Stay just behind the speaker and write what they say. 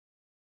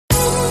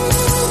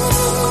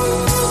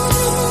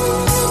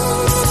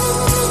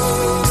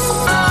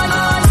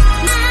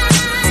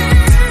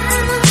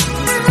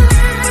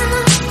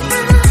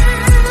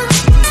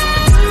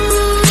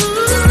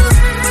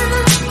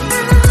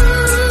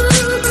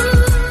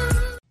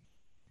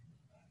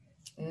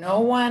No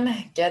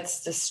one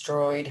gets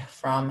destroyed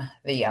from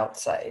the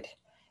outside.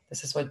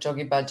 This is what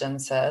Yogi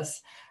Bhajan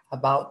says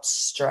about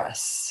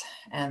stress.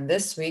 And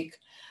this week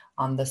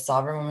on the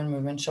Sovereign Women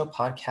Movement Show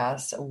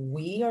podcast,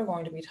 we are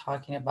going to be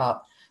talking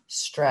about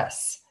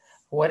stress,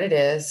 what it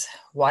is,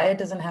 why it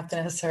doesn't have to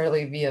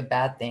necessarily be a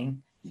bad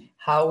thing,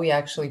 how we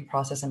actually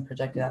process and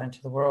project that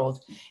into the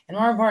world, and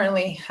more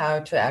importantly,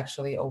 how to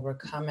actually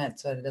overcome it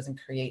so that it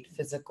doesn't create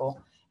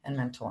physical and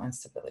mental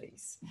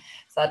instabilities.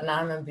 Sadhna,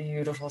 I'm a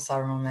beautiful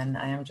sovereign woman.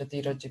 I am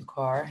Jyoti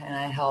Kaur, and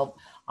I help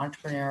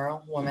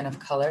entrepreneurial women of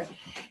color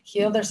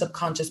heal their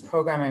subconscious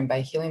programming by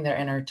healing their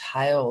inner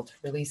child,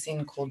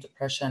 releasing cold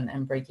depression,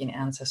 and breaking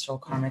ancestral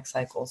karmic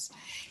cycles.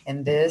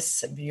 And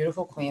this,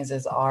 beautiful queens,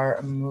 is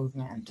our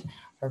movement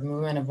of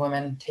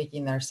women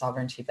taking their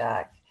sovereignty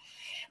back.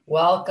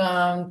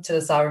 Welcome to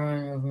the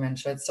Sovereign Movement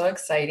Show. It's so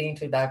exciting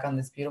to be back on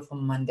this beautiful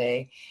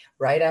Monday,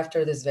 right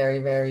after this very,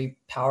 very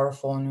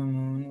powerful new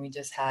moon we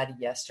just had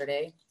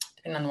yesterday,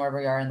 depending on where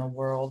we are in the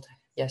world,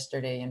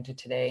 yesterday into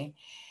today.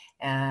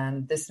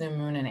 And this new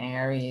moon in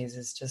Aries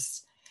is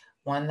just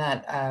one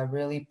that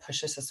really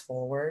pushes us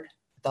forward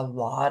with a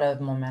lot of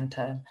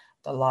momentum,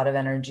 a lot of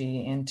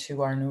energy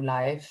into our new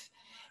life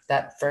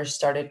that first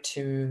started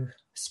to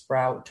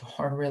sprout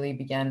or really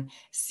began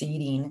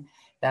seeding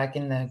back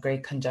in the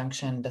Great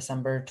Conjunction,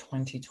 December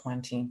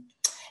 2020.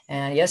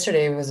 And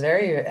yesterday was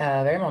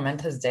very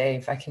momentous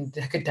day. I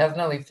could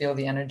definitely feel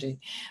the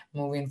energy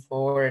moving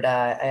forward.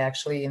 I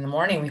actually, in the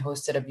morning, we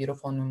hosted a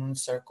beautiful new moon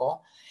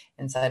circle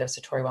inside of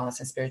Satori Wellness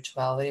and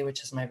Spirituality,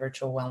 which is my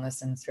virtual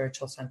wellness and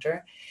spiritual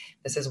center.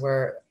 This is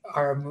where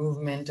our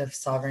movement of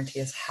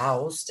sovereignty is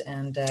housed.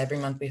 And every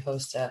month we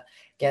host a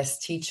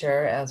guest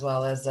teacher as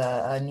well as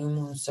a new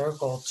moon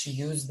circle to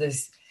use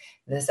this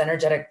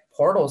energetic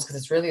portals,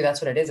 because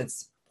that's what it is.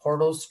 It's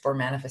portals for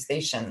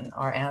manifestation.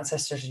 Our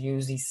ancestors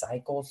use these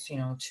cycles,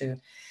 to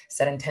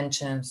set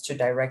intentions, to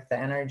direct the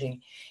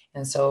energy.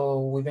 And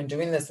so we've been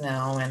doing this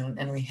now,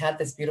 and we had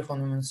this beautiful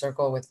new moon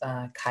circle with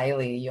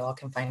Kylie. You all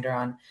can find her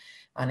on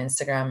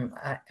Instagram,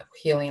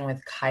 Healing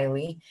with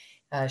Kylie.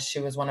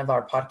 She was one of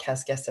our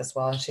podcast guests as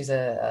well. She's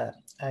a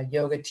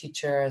yoga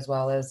teacher as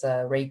well as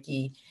a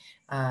Reiki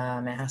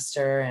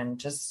master, and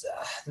just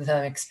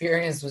the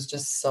experience was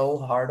just so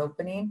heart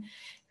opening.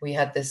 We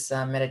had this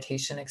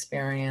meditation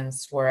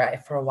experience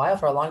where for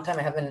a long time,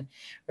 I haven't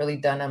really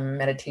done a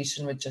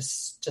meditation with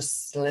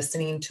just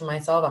listening to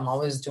myself. I'm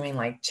always doing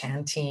like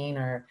chanting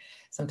or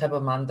some type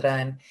of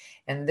mantra.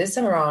 And this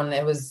time around,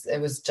 it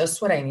was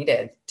just what I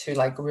needed to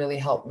like really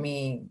help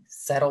me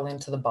settle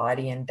into the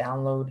body and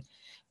download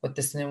what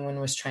this new moon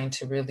was trying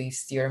to really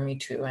steer me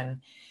to.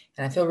 And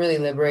I feel really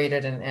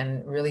liberated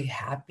and really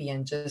happy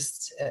and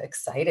just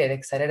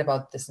excited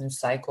about this new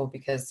cycle,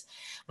 because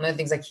one of the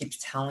things I keep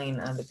telling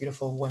the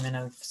beautiful women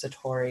of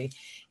Satori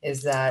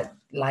is that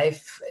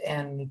life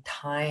and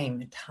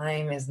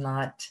time is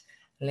not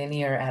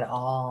linear at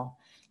all.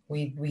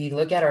 We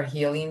look at our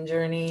healing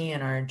journey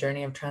and our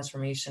journey of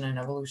transformation and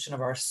evolution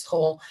of our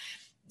soul,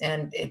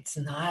 and it's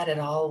not at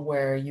all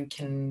where you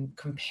can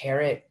compare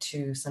it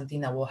to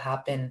something that will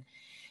happen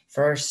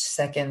first,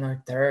 second,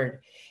 or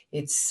third.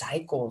 It's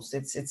cycles.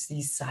 It's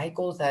these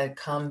cycles that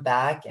come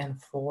back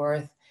and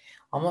forth,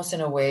 almost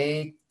in a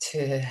way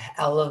to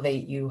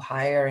elevate you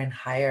higher and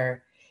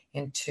higher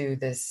into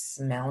this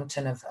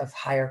mountain of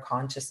higher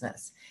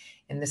consciousness.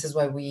 And this is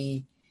why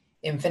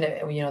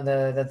infinite,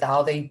 the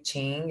Tao Te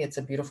Ching, it's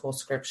a beautiful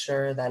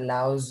scripture that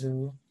Lao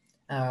Tzu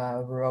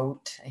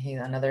wrote. He's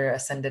another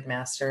ascended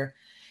master.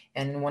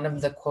 And one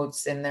of the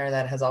quotes in there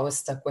that has always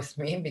stuck with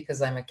me,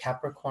 because I'm a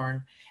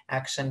Capricorn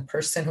action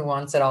person who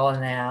wants it all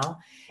now,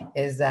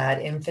 is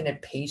that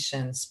infinite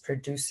patience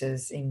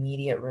produces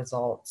immediate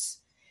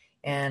results.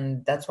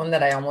 And that's one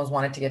that I almost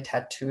wanted to get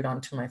tattooed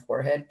onto my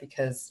forehead,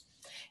 because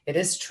it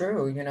is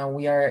true.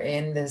 We are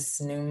in this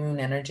new moon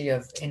energy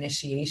of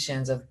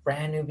initiations, of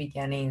brand new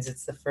beginnings.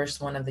 It's the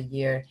first one of the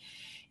year,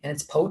 and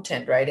it's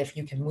potent, right?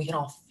 We can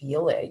all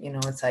feel it.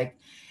 It's like,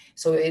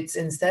 so it's,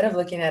 instead of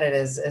looking at it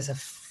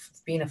as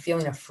being a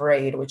feeling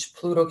afraid, which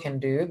Pluto can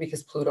do,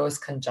 because Pluto is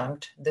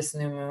conjunct this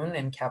new moon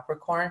in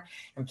Capricorn,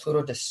 and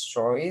Pluto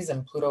destroys,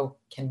 and Pluto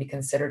can be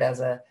considered as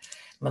a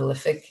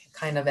malefic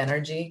kind of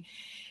energy.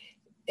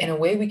 In a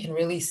way, we can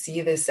really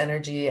see this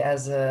energy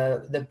as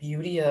the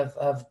beauty of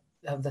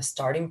the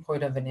starting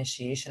point of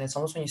initiation. It's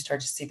almost when you start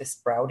to see the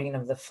sprouting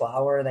of the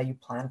flower that you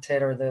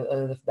planted, or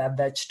the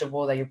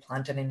vegetable that you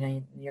planted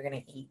and you're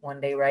going to eat one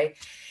day, right?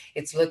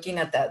 It's looking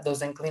at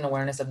those inkling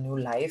awareness of new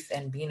life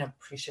and being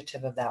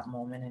appreciative of that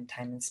moment in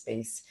time and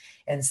space,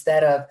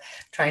 instead of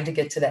trying to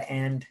get to the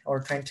end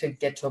or trying to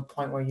get to a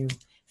point where you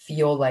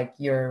feel like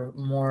you're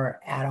more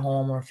at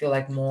home or feel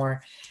like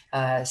more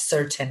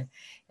certain.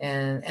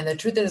 And the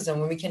truth is that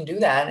when we can do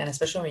that, and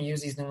especially when we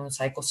use these new moon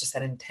cycles to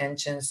set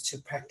intentions, to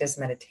practice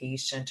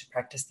meditation, to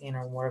practice the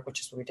inner work, which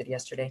is what we did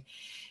yesterday,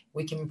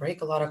 we can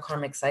break a lot of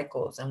karmic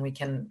cycles, and we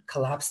can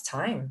collapse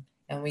time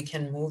and we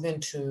can move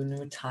into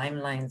new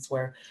timelines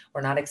where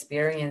we're not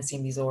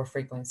experiencing these lower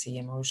frequency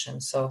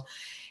emotions. So,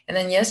 and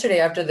then yesterday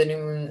after the New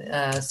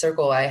Moon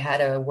Circle, I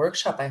had a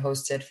workshop I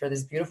hosted for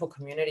this beautiful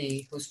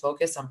community who's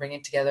focused on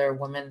bringing together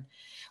women,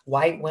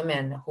 white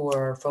women who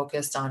are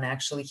focused on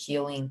actually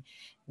healing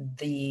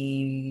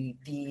the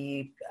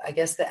I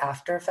guess the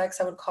after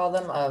effects, I would call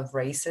them, of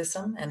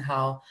racism, and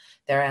how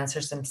their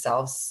ancestors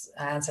themselves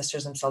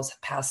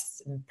have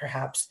passed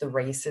perhaps the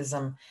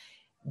racism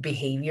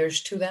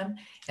behaviors to them.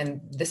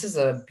 And this is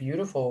a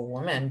beautiful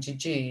woman,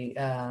 Gigi.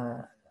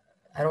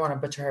 I don't want to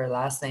butcher her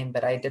last name,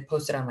 but I did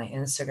post it on my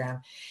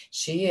Instagram.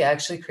 She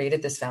actually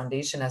created this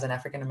foundation as an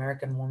African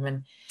American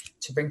woman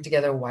to bring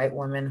together white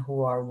women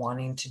who are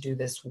wanting to do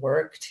this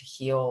work to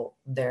heal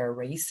their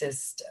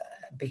racist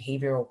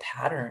behavioral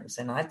patterns.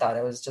 And I thought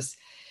it was just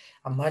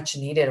a much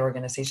needed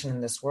organization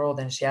in this world.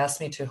 And she asked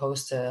me to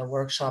host a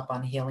workshop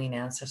on healing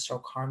ancestral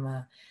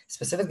karma,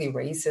 specifically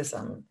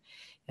racism.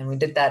 And we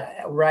did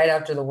that right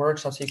after the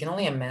workshop. So you can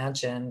only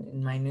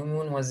imagine, my new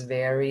moon was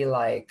very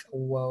like,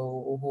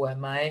 whoa, who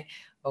am I?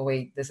 Oh,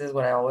 wait, this is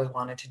what I always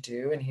wanted to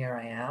do. And here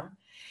I am.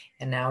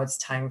 And now it's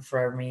time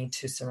for me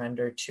to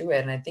surrender to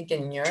it. And I think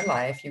in your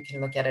life, you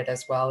can look at it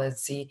as well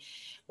as see,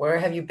 where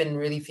have you been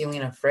really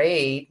feeling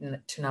afraid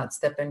to not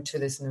step into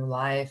this new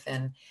life?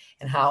 And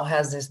how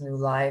has this new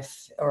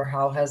life, or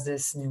how has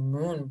this new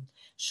moon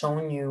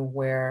shown you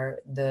where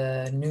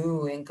the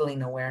new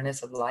inkling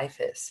awareness of life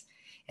is?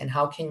 And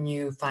how can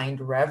you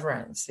find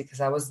reverence? Because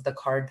that was the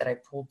card that I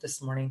pulled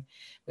this morning.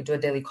 We do a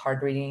daily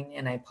card reading,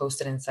 and I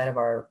posted inside of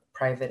our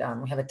private,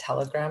 we have a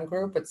Telegram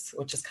group,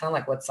 which is kind of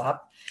like WhatsApp,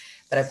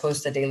 but I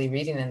post a daily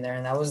reading in there.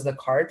 And that was the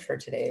card for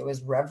today. It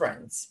was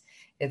reverence.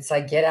 It's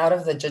like, get out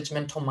of the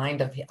judgmental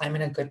mind of I'm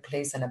in a good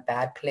place and a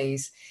bad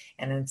place.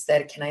 And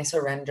instead, can I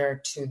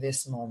surrender to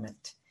this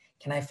moment?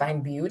 Can I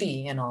find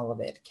beauty in all of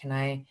it? Can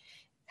I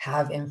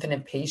have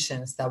infinite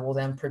patience that will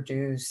then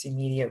produce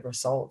immediate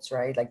results,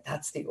 right? Like,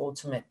 that's the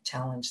ultimate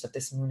challenge that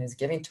this moon is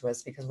giving to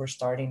us, because we're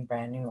starting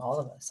brand new. All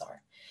of us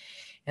are.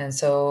 And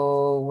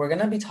so we're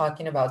going to be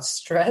talking about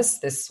stress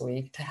this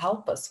week to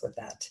help us with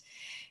that.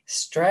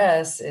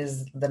 Stress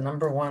is the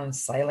number one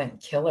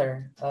silent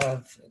killer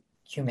of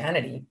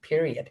humanity,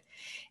 period.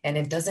 And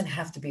it doesn't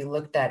have to be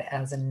looked at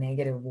as a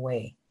negative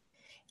way.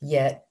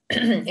 Yet,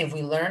 if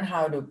we learn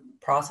how to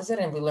process it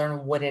and we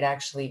learn what it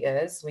actually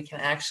is, we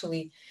can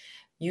actually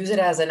use it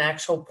as an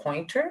actual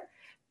pointer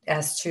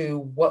as to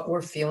what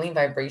we're feeling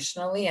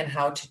vibrationally and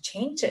how to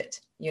change it,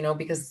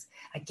 because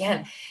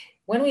again,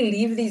 when we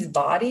leave these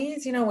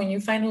bodies, when you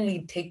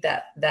finally take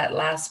that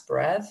last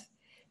breath,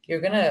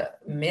 you're going to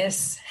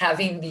miss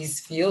having these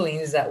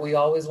feelings that we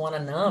always want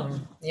to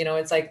numb.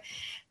 It's like,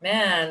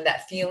 man,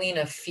 that feeling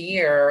of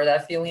fear, or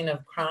that feeling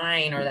of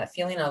crying, or that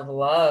feeling of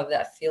love,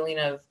 that feeling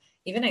of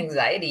even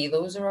anxiety,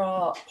 those are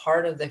all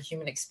part of the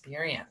human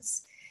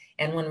experience.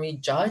 And when we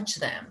judge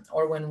them,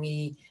 or when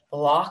we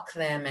block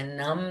them and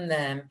numb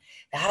them,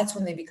 that's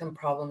when they become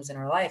problems in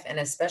our life. And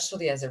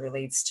especially as it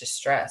relates to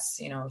stress,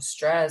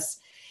 stress,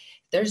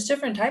 there's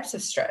different types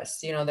of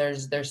stress.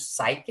 There's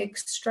psychic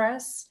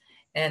stress.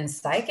 And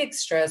psychic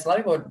stress, a lot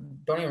of people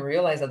don't even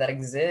realize that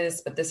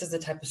exists, but this is the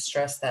type of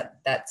stress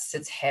that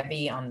sits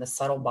heavy on the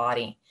subtle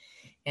body.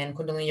 In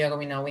Kundalini Yoga,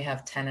 we know we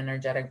have 10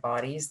 energetic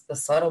bodies. The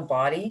subtle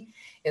body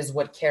is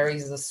what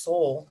carries the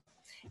soul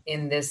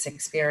in this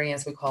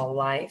experience we call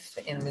life,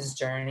 in this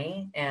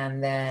journey.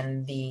 And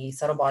then the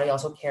subtle body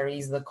also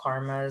carries the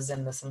karmas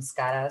and the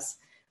samskaras,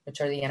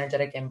 which are the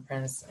energetic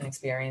imprints and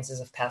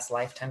experiences of past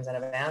lifetimes and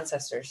of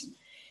ancestors.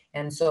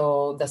 And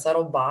so the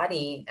subtle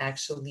body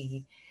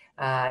actually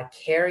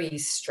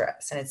carries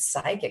stress, and it's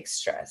psychic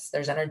stress.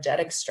 There's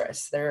energetic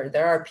stress.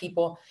 There are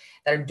people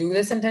that do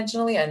this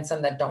intentionally, and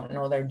some that don't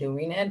know they're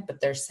doing it, but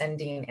they're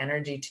sending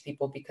energy to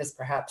people because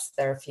perhaps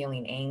they're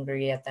feeling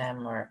angry at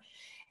them, or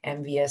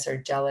envious, or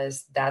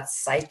jealous. That's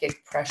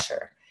psychic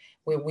pressure.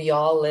 We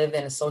all live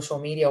in a social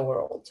media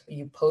world.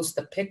 You post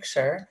a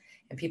picture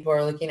and people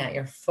are looking at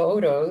your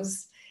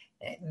photos.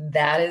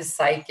 That is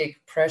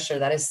psychic pressure.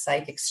 That is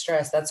psychic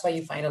stress. That's why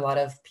you find a lot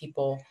of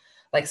people,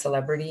 like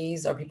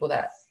celebrities or people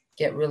that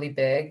get really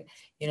big,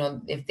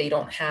 if they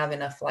don't have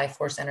enough life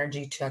force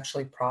energy to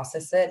actually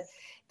process it,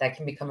 that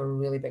can become a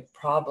really big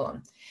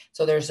problem.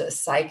 So there's a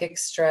psychic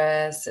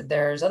stress.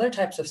 There's other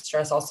types of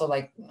stress also,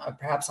 like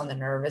perhaps on the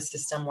nervous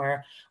system,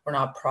 where we're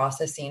not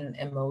processing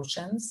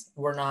emotions.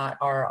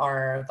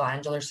 Our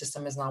glandular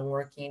system is not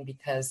working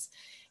because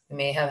we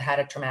may have had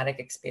a traumatic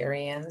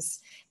experience.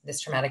 This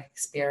traumatic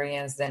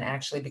experience then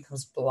actually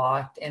becomes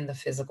blocked in the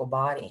physical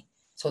body.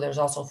 So there's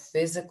also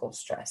physical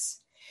stress.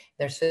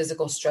 There's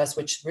physical stress,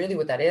 which really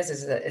what that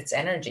is that it's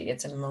energy,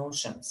 it's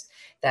emotions,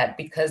 that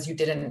because you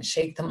didn't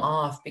shake them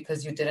off,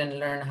 because you didn't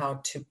learn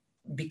how to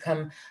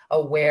become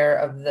aware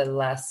of the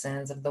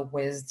lessons, of the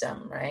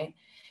wisdom, right?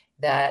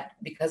 That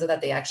because of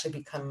that, they actually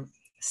become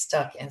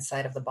stuck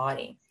inside of the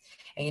body.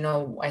 And,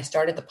 I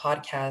started the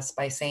podcast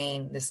by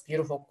saying this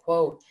beautiful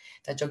quote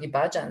that Yogi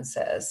Bhajan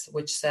says,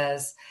 which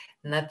says,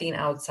 nothing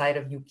outside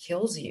of you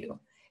kills you.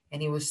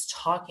 and he was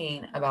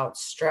talking about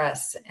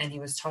stress, and he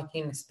was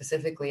talking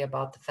specifically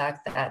about the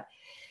fact that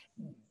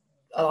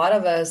a lot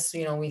of us,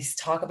 we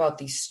talk about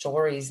these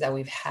stories that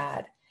we've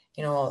had,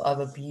 of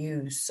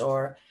abuse,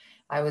 or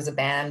I was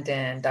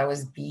abandoned, I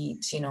was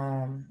beat,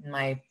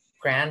 my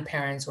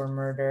grandparents were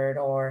murdered,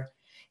 or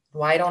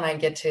why don't I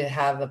get to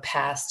have a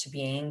past to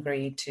be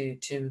angry,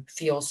 to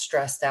feel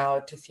stressed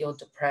out, to feel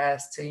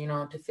depressed,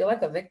 to feel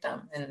like a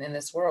victim in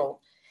this world.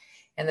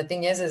 And the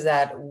thing is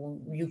that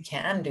you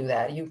can do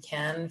that. You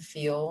can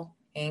feel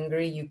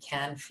angry. You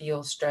can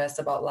feel stressed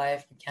about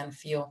life. You can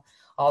feel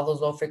all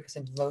those low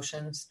frequency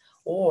emotions,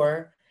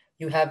 or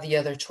you have the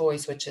other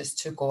choice, which is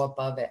to go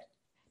above it,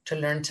 to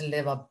learn to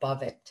live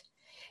above it.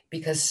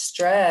 Because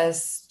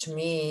stress to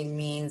me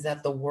means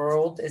that the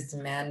world is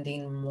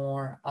demanding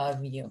more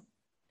of you.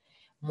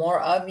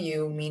 More of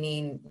you,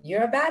 meaning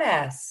you're a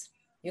badass.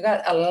 You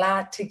got a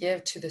lot to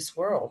give to this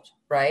world,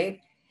 right?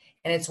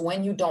 And it's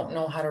when you don't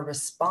know how to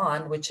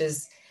respond, which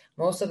is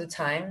most of the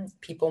time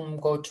people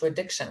go to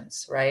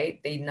addictions,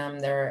 right? They numb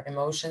their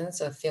emotions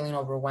of feeling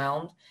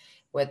overwhelmed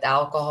with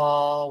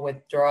alcohol,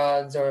 with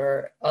drugs,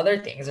 or other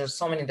things. There's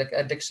so many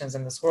addictions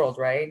in this world,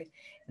 right?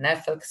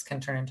 Netflix can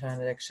turn into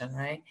an addiction,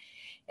 right?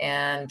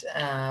 And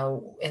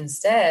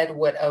instead,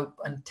 what an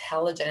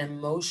intelligent,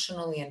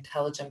 emotionally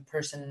intelligent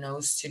person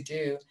knows to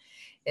do,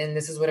 and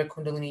this is what a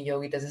Kundalini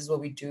yogi does, this is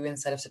what we do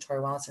inside of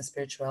Satori Wellness and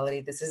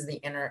Spirituality, this is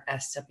the inner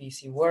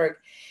SWC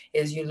work,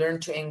 is you learn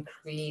to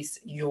increase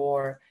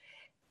your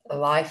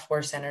life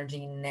force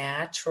energy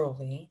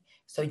naturally,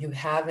 so you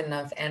have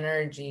enough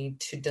energy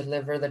to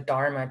deliver the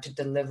Dharma, to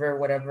deliver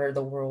whatever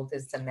the world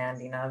is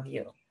demanding of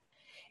you.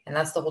 And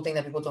that's the whole thing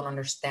that people don't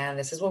understand.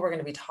 This is what we're going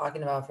to be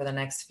talking about for the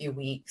next few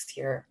weeks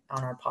here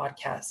on our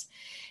podcast.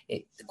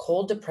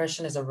 Cold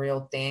depression is a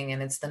real thing,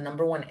 and it's the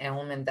number one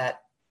ailment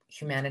that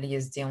humanity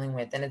is dealing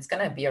with. And it's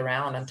going to be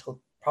around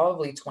until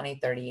probably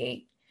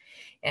 2038.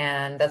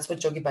 And that's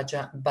what Yogi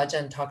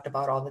Bhajan talked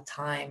about all the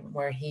time,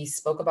 where he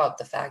spoke about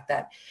the fact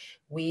that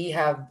we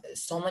have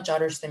so much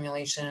outer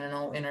stimulation and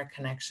no inner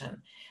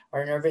connection.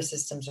 Our nervous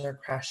systems are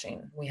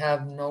crashing. We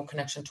have no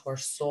connection to our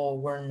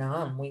soul. We're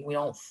numb. We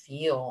don't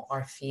feel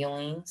our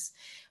feelings.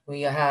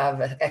 We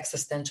have an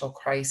existential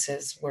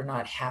crisis. We're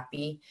not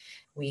happy.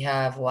 We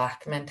have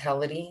lack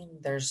mentality.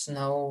 There's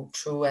no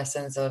true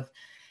essence of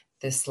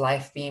this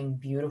life being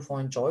beautiful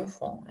and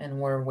joyful. And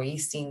we're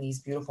wasting these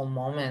beautiful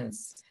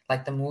moments,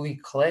 like the movie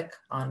Click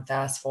on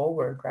fast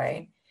forward,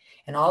 right?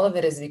 And all of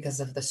it is because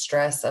of the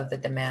stress of the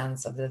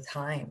demands of the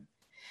time.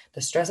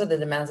 The stress of the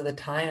demands of the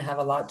time have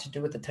a lot to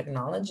do with the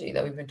technology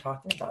that we've been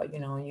talking about.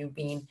 You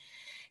being,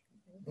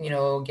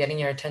 getting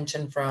your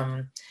attention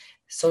from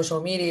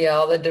social media,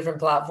 all the different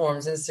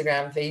platforms,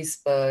 Instagram,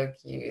 Facebook,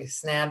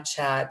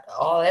 Snapchat,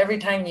 every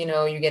time,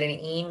 you get an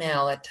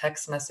email, a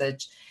text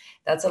message,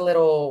 that's a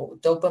little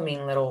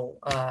dopamine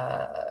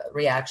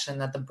reaction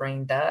that the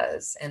brain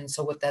does. And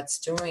so what that's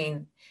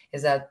doing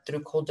is that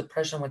through cold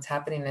depression, what's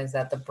happening is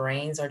that the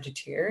brains are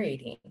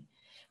deteriorating.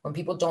 When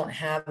people don't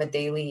have a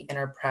daily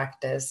inner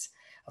practice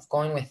of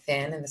going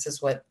within, and this is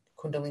what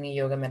Kundalini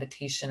Yoga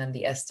meditation and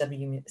the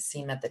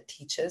SWC method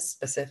teaches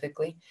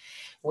specifically,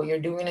 what you're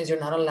doing is you're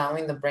not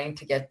allowing the brain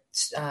to get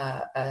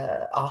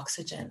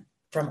oxygen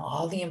from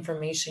all the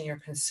information you're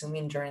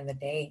consuming during the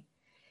day.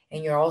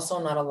 And you're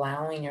also not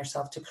allowing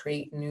yourself to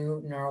create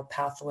new neural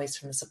pathways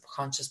from the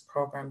subconscious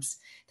programs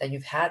that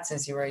you've had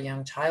since you were a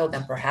young child,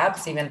 and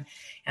perhaps even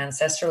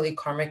ancestrally,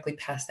 karmically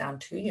passed down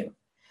to you.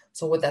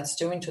 So what that's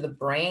doing to the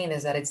brain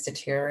is that it's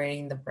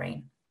deteriorating the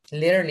brain.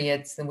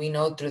 Literally, we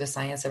know through the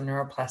science of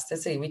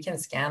neuroplasticity, we can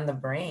scan the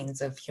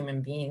brains of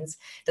human beings.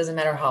 It doesn't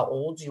matter how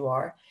old you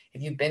are.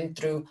 If you've been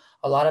through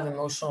a lot of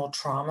emotional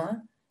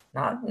trauma,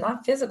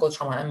 not physical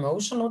trauma,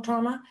 emotional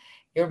trauma,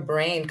 your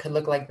brain could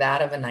look like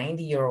that of a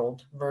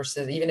 90-year-old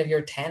versus, even if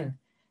you're 10,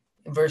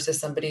 versus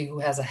somebody who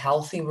has a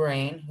healthy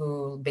brain,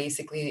 who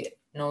basically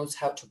knows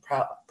how to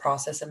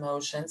process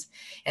emotions.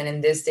 And in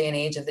this day and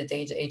age of the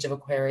age of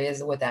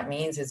Aquarius, what that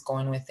means is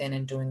going within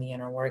and doing the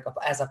inner work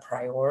as a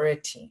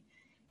priority.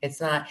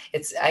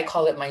 I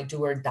call it my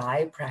do or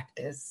die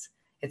practice.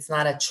 It's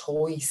not a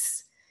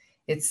choice.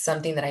 It's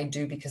something that I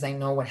do because I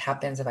know what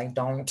happens if I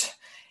don't.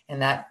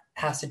 And that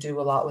has to do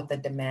a lot with the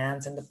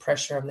demands and the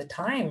pressure of the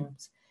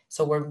times.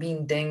 So we're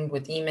being dinged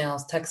with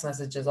emails, text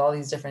messages, all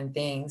these different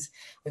things.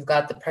 We've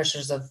got the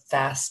pressures of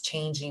fast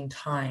changing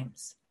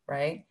times,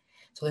 right?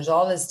 So there's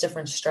all this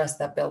different stress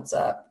that builds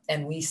up.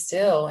 And we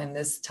still, in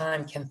this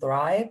time, can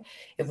thrive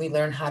if we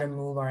learn how to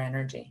move our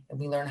energy, if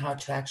we learn how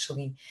to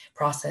actually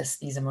process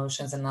these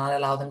emotions and not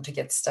allow them to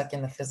get stuck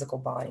in the physical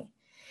body.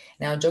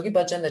 Now, Yogi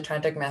Bhajan, the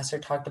Tantric master,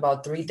 talked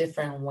about 3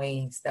 different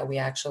ways that we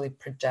actually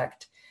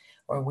project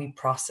or we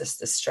process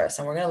the stress.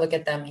 And we're going to look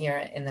at them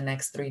here in the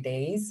next 3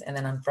 days. And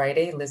then on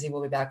Friday, Lizzie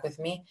will be back with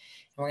me.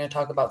 And we're going to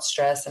talk about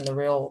stress and a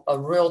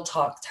real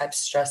talk type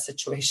stress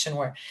situation,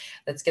 where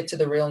let's get to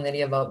the real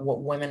nitty about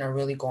what women are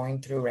really going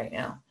through right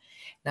now.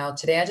 Now,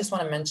 today I just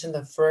want to mention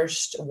the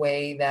first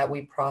way that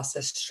we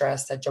process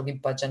stress that Yogi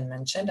Bhajan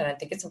mentioned. And I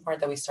think it's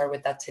important that we start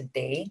with that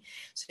today.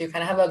 So you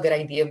kind of have a good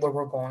idea of where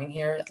we're going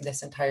here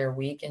this entire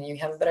week. And you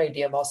have a good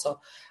idea of also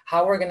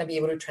how we're going to be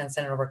able to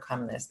transcend and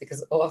overcome this.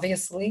 Because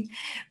obviously,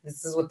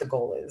 this is what the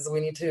goal is. We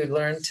need to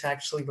learn to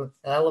actually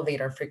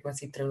elevate our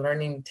frequency through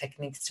learning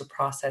techniques to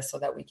process so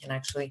that we can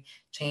actually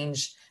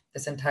change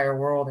this entire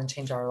world and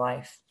change our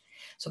life.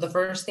 So the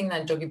first thing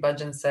that Yogi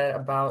Bhajan said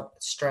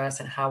about stress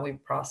and how we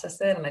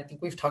process it, and I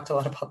think we've talked a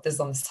lot about this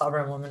on the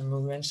Sovereign Woman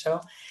Movement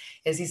show,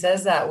 is he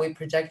says that we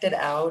project it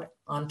out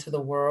onto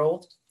the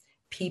world,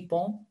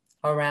 people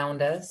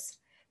around us,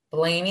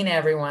 blaming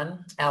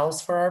everyone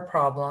else for our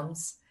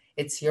problems.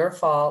 It's your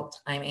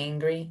fault. I'm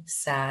angry,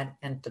 sad,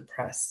 and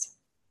depressed.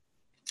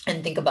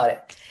 And think about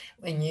it.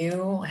 When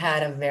you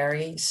had a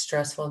very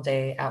stressful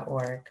day at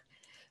work,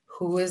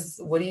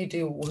 what do you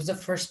do? Who's the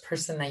first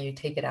person that you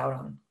take it out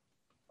on?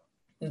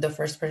 The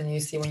first person you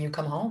see when you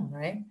come home,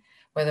 right?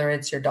 Whether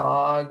it's your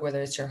dog,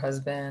 whether it's your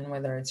husband,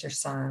 whether it's your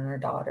son or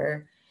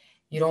daughter,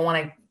 you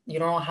don't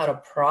know how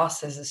to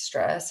process the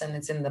stress, and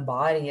it's in the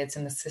body, it's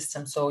in the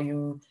system. So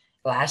you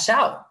lash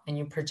out and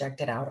you project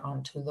it out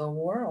onto the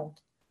world.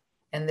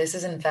 And this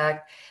is, in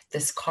fact,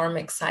 this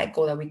karmic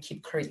cycle that we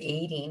keep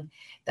creating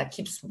that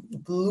keeps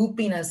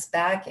looping us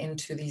back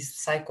into these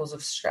cycles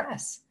of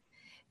stress.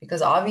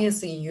 Because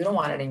obviously you don't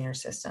want it in your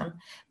system,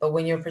 but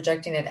when you're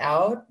projecting it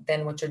out,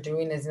 then what you're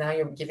doing is now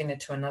you're giving it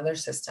to another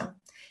system.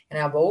 And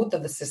now both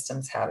of the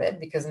systems have it,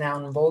 because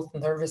now both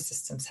nervous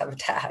systems have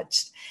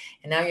attached.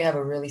 And now you have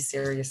a really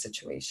serious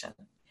situation.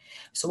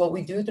 So what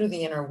we do through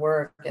the inner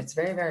work, it's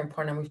very, very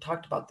important. And we've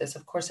talked about this.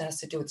 Of course, it has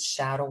to do with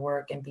shadow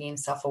work and being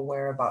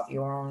self-aware about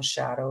your own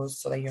shadows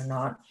so that you're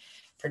not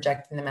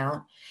projecting them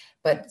out.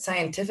 But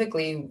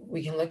scientifically,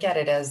 we can look at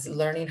it as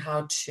learning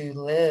how to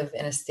live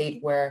in a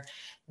state where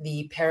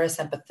the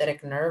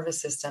parasympathetic nervous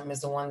system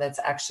is the one that's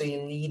actually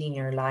leading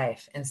your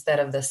life instead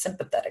of the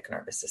sympathetic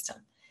nervous system.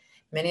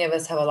 Many of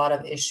us have a lot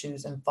of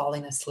issues in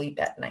falling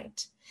asleep at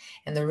night.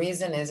 And the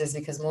reason is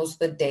because most of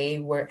the day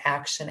we're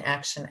action,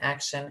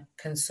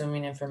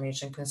 consuming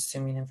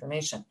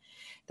information.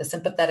 The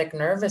sympathetic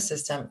nervous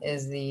system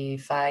is the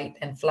fight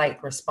and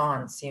flight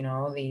response,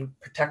 the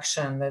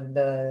protection,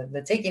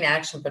 the taking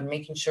action, but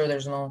making sure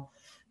there's no,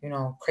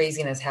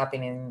 craziness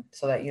happening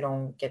so that you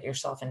don't get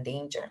yourself in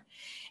danger.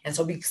 And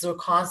so because we're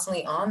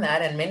constantly on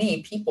that, and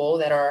many people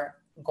that are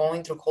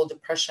going through cold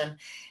depression,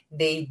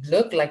 they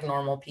look like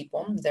normal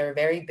people. They're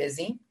very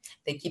busy.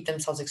 They keep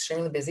themselves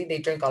extremely busy. They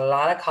drink a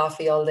lot of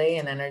coffee all day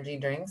and energy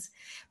drinks.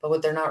 But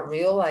what they're not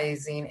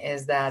realizing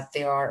is that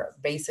they are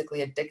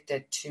basically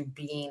addicted to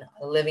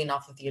living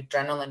off of the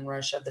adrenaline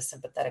rush of the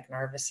sympathetic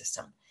nervous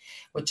system,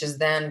 which is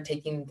then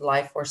taking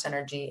life force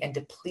energy and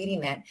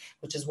depleting it,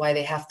 which is why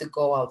they have to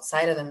go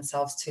outside of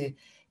themselves to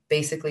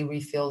basically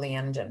refuel the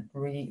engine,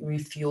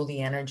 refuel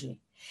the energy.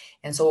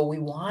 And so what we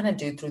want to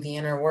do through the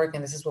inner work,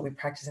 and this is what we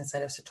practice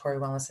inside of Satori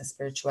Wellness and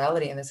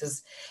Spirituality, and this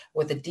is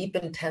what the deep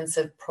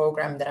intensive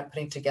program that I'm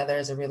putting together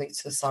as it relates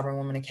to the Sovereign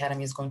Woman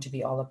Academy is going to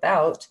be all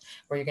about,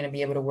 where you're going to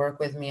be able to work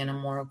with me on a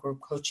more group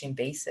coaching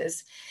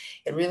basis.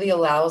 It really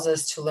allows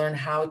us to learn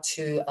how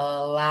to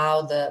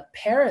allow the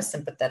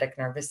parasympathetic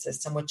nervous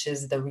system, which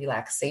is the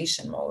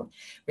relaxation mode.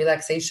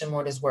 Relaxation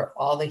mode is where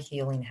all the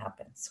healing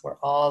happens, where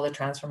all the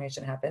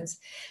transformation happens,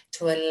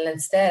 to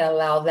instead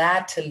allow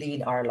that to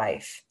lead our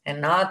life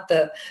and not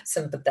the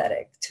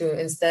sympathetic, to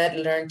instead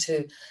learn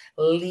to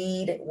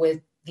lead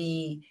with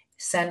the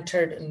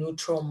centered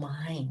neutral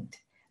mind,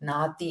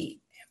 not the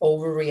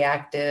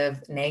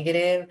overreactive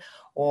negative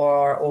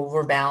or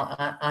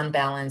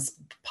unbalanced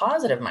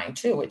positive mind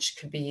too, which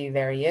could be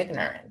very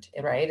ignorant,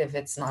 right, if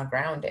it's not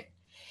grounded.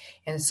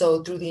 And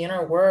so through the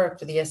inner work,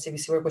 through the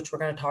SCBC work, which we're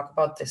going to talk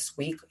about this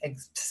week,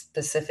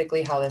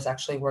 specifically how this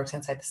actually works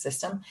inside the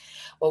system,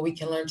 what we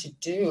can learn to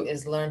do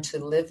is learn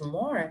to live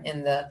more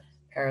in the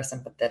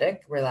parasympathetic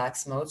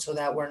relaxed mode so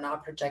that we're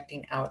not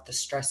projecting out the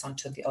stress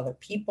onto the other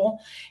people.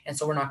 And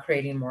so we're not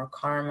creating more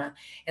karma.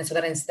 And so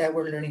that instead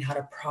we're learning how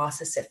to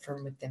process it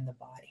from within the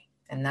body.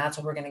 And that's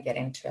what we're going to get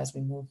into as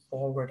we move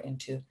forward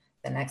into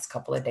the next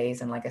couple of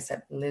days. And like I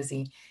said,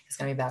 Lizzie is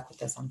going to be back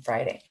with us on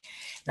Friday.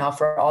 Now,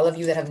 for all of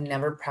you that have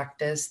never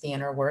practiced the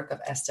inner work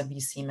of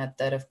SWC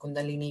method of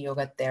Kundalini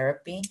yoga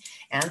therapy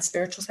and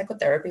spiritual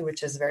psychotherapy,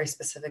 which is very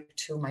specific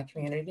to my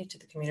community, to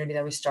the community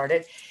that we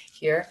started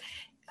here,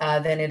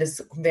 then it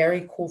is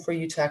very cool for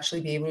you to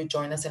actually be able to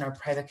join us in our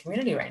private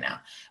community right now.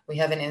 We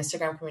have an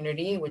Instagram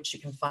community, which you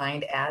can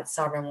find at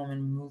Sovereign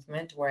Woman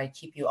Movement, where I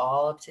keep you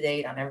all up to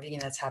date on everything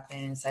that's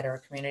happening inside our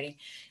community.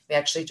 We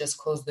actually just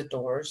closed the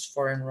doors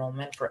for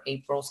enrollment for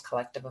April's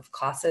collective of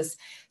classes.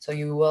 So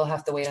you will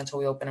have to wait until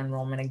we open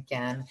enrollment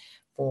again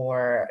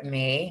for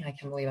May. I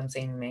can't believe I'm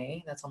saying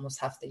May. That's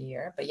almost half the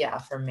year. But yeah,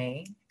 for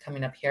May,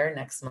 coming up here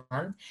next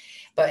month.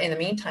 But in the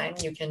meantime,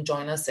 you can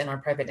join us in our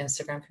private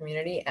Instagram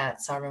community at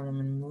Sovereign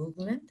Woman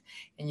Movement,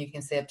 and you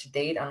can stay up to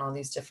date on all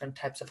these different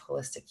types of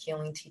holistic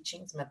healing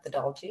teachings,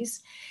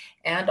 methodologies.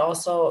 And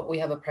also, we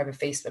have a private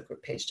Facebook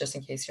group page just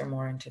in case you're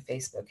more into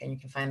Facebook, and you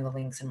can find the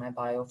links in my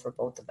bio for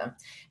both of them.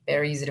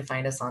 Very easy to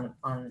find us on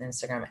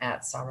Instagram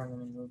at Sovereign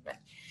Woman Movement.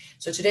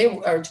 So today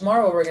or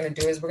tomorrow, what we're going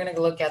to do is we're going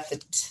to look at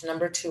the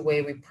number 2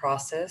 way we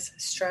process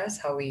stress,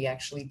 how we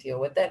actually deal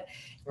with it.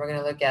 We're going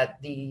to look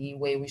at the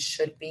way we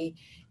should be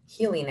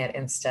healing it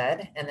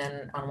instead. And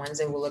then on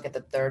Wednesday, we'll look at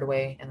the 3rd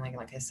way. And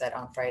like I said,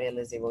 on Friday,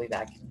 Lizzie will be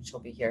back and she'll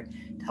be here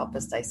to help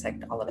us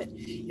dissect all of it.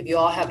 If you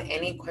all have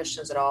any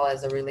questions at all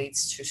as it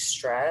relates to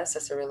stress,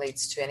 as it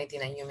relates to anything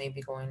that you may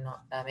be going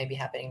on, maybe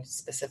happening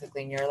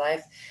specifically in your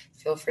life,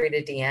 feel free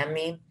to DM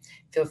me.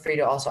 Feel free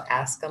to also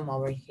ask them while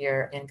we're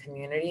here in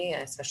community,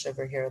 and especially if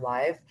we're here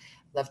live.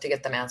 Love to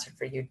get them answered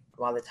for you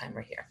while the time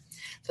we're here.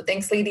 So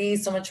thanks,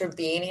 ladies, so much for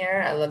being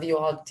here. I love you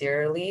all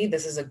dearly.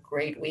 This is a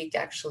great week,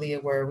 actually,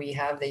 where we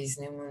have these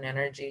new moon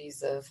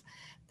energies of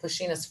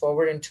pushing us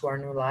forward into our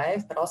new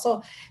life, but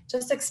also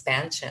just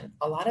expansion,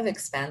 a lot of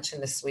expansion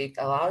this week.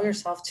 Allow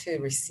yourself to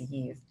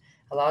receive.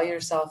 Allow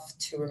yourself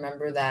to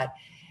remember that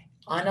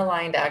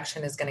unaligned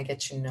action is going to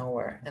get you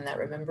nowhere, and that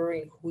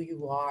remembering who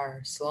you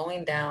are,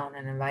 slowing down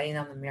and inviting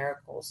on the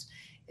miracles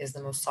is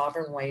the most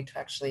sovereign way to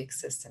actually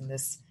exist in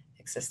this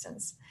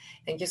existence.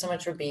 Thank you so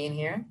much for being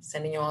here.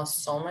 Sending you all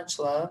so much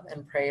love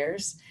and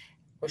prayers.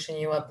 Wishing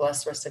you a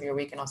blessed rest of your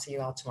week, and I'll see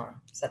you all tomorrow.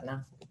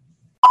 Satnam.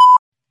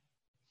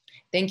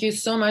 Thank you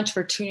so much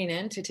for tuning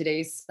in to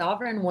today's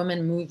Sovereign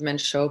Woman Movement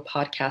Show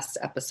podcast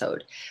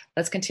episode.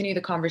 Let's continue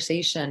the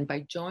conversation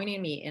by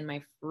joining me in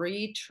my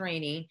free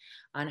training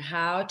on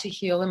how to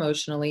heal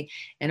emotionally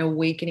and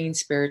awakening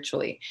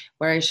spiritually,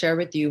 where I share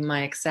with you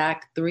my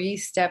exact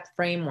 3-step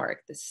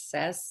framework, the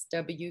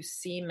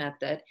SWC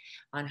method,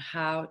 on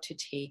how to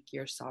take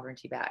your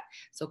sovereignty back.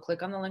 So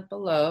click on the link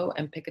below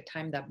and pick a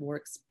time that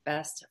works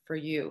best for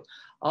you.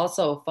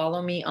 Also,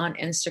 follow me on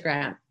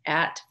Instagram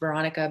at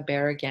Veronica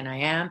Berrigan, I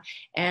am,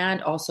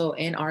 and also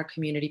in our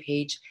community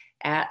page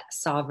at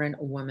Sovereign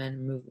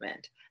Woman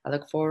Movement. I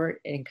look forward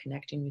in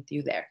connecting with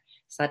you there.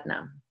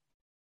 Satnam.